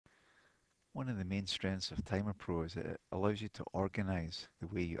One of the main strengths of Timer Pro is that it allows you to organize the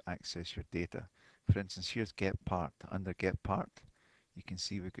way you access your data. For instance, here's Get Part. Under Get Part, you can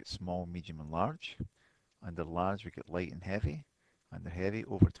see we've got small, medium, and large. Under large, we get light and heavy. Under heavy,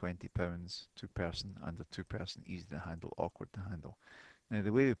 over 20 pounds, two person. Under two person, easy to handle, awkward to handle. Now,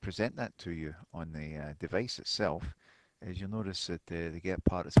 the way we present that to you on the device itself is you'll notice that the get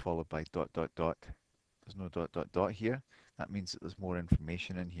part is followed by dot dot dot. There's no dot dot dot here. That means that there's more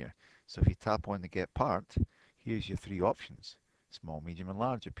information in here. So if you tap on the get part, here's your three options. Small, medium, and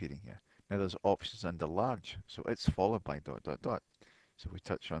large appearing here. Now there's options under large, so it's followed by dot dot dot. So if we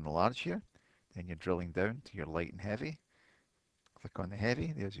touch on the large here, then you're drilling down to your light and heavy. Click on the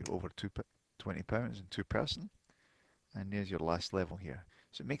heavy, there's your over 20 pounds and two person, and there's your last level here.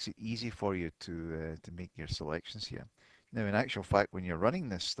 So it makes it easy for you to make your selections here. Now in actual fact, when you're running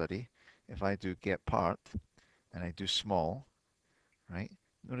this study, if I do get part and I do small, right?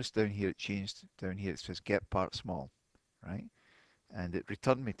 Notice down here it changed. Down here it says get part small, right? And it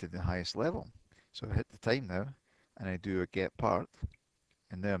returned me to the highest level. So I hit the time now and I do a get part,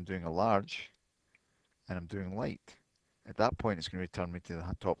 and now I'm doing a large and I'm doing light. At that point, it's going to return me to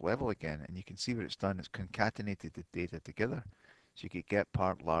the top level again, and you can see what it's done. It's concatenated the data together. So you could get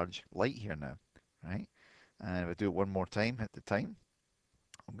part large light here now, right? And if I do it one more time, hit the time,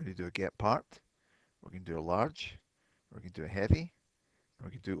 I'm going to do a get part. We're going to do a large. We're going to do a heavy. And we're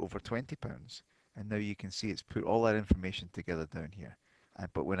going to do over 20 pounds. And now you can see it's put all that information together down here.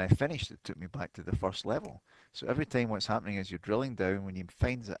 But when I finished, it took me back to the first level. So every time what's happening is you're drilling down, when you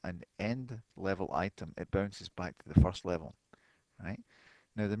find an end level item, it bounces back to the first level, right?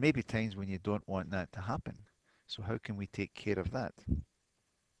 Now there may be times when you don't want that to happen. So how can we take care of that?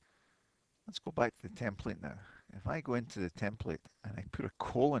 Let's go back to the template now. If I go into the template and I put a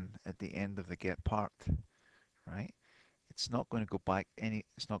colon at the end of the get part, right? It's not going to go back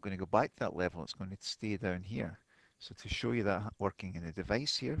to that level. It's going to stay down here. So to show you that working in the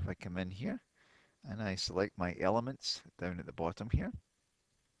device here, if I come in here and I select my elements down at the bottom here,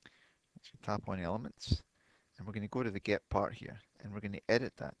 so tap on elements, and we're going to go to the get part here, and we're going to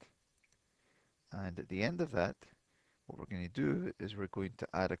edit that. And at the end of that, what we're going to do is we're going to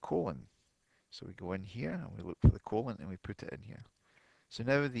add a colon. So we go in here and we look for the colon and we put it in here. So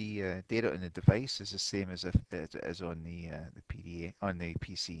now the data on the device is the same as if it is on the PDA on the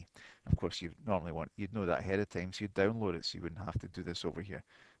PC. Of course, you'd know that ahead of time, so you'd download it, so you wouldn't have to do this over here.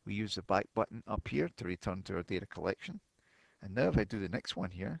 We use the back button up here to return to our data collection. And now if I do the next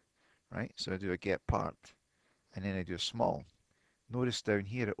one here, right? So I do a get part, and then I do a small. Notice down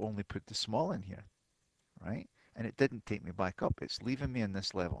here it only put the small in here, right? And it didn't take me back up. It's leaving me in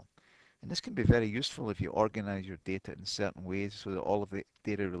this level. And this can be very useful if you organize your data in certain ways so that all of the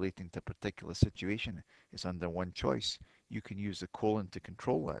data relating to a particular situation is under one choice. You can use the colon to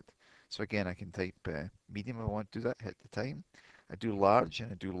control that. So again, I can type medium if I want to do that, hit the time. I do large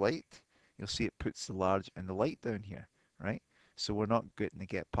and I do light. You'll see it puts the large and the light down here, right? So we're not getting the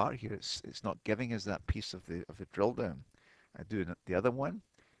get part here. It's not giving us that piece of the drill down. I do the other one,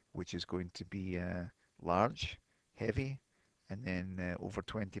 which is going to be large, heavy, and then over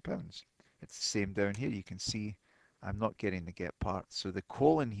 20 pounds. It's the same down here. You can see I'm not getting the get part. So the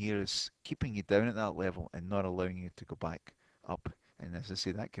colon here is keeping you down at that level and not allowing you to go back up. And as I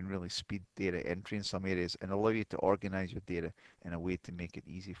say, that can really speed data entry in some areas and allow you to organize your data in a way to make it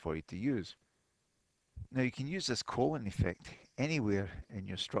easy for you to use. Now you can use this colon effect anywhere in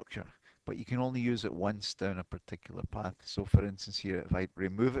your structure, but you can only use it once down a particular path. So for instance here, if I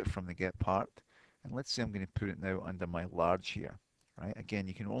remove it from the get part, and let's say I'm going to put it now under my large here, right? Again,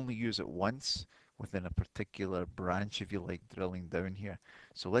 you can only use it once within a particular branch, if you like, drilling down here.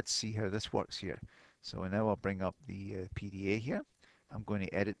 So let's see how this works here. So now I'll bring up the PDA here. I'm going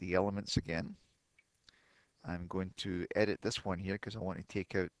to edit the elements again. I'm going to edit this one here because I want to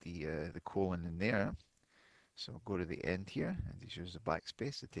take out the colon in there. So go to the end here and just use the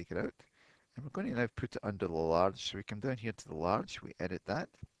backspace to take it out. And we're going to now put it under the large. So we come down here to the large, we edit that.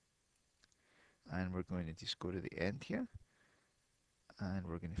 And we're going to just go to the end here. And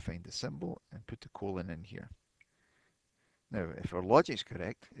we're going to find the symbol and put the colon in here. Now, if our logic's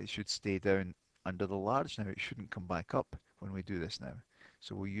correct, it should stay down under the large now. It shouldn't come back up when we do this now.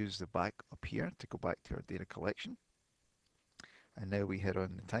 So we'll use the back up here to go back to our data collection. And now we hit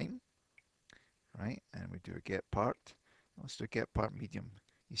on the time, right? And we do a get part. Let's do a get part medium.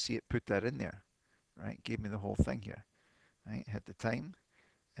 You see it put that in there, right? Gave me the whole thing here, right? Hit the time,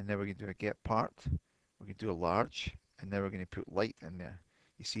 and then we're going to do a get part. We're going to do a large, and then we're going to put light in there.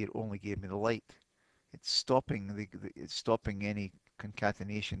 You see it only gave me the light. It's stopping it's stopping any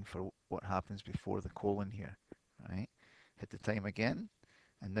concatenation for what happens before the colon here, right? Hit the time again,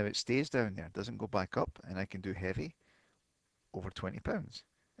 And now it stays down there, doesn't go back up, and I can do heavy over 20 pounds.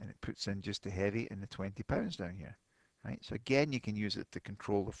 And it puts in just the heavy and the 20 pounds down here. Right? So again, you can use it to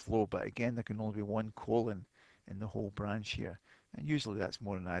control the flow, but again, there can only be one colon in the whole branch here. And usually that's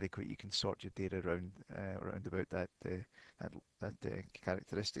more than adequate. You can sort your data around about that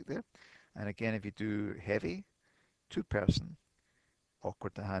characteristic there. And again, if you do heavy, two-person,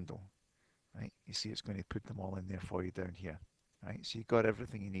 awkward to handle. Right? You see it's going to put them all in there for you down here. Right? So you've got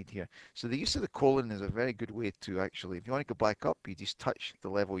everything you need here. So the use of the colon is a very good way to actually, if you want to go back up, you just touch the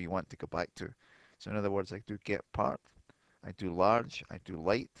level you want to go back to. So in other words, I do get part, I do large, I do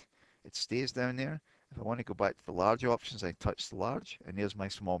light, it stays down there. If I want to go back to the large options, I touch the large, and there's my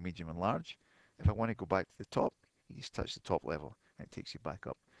small, medium, and large. If I want to go back to the top, you just touch the top level, and it takes you back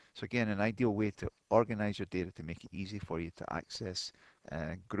up. So again, an ideal way to organize your data to make it easy for you to access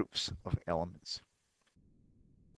groups of elements.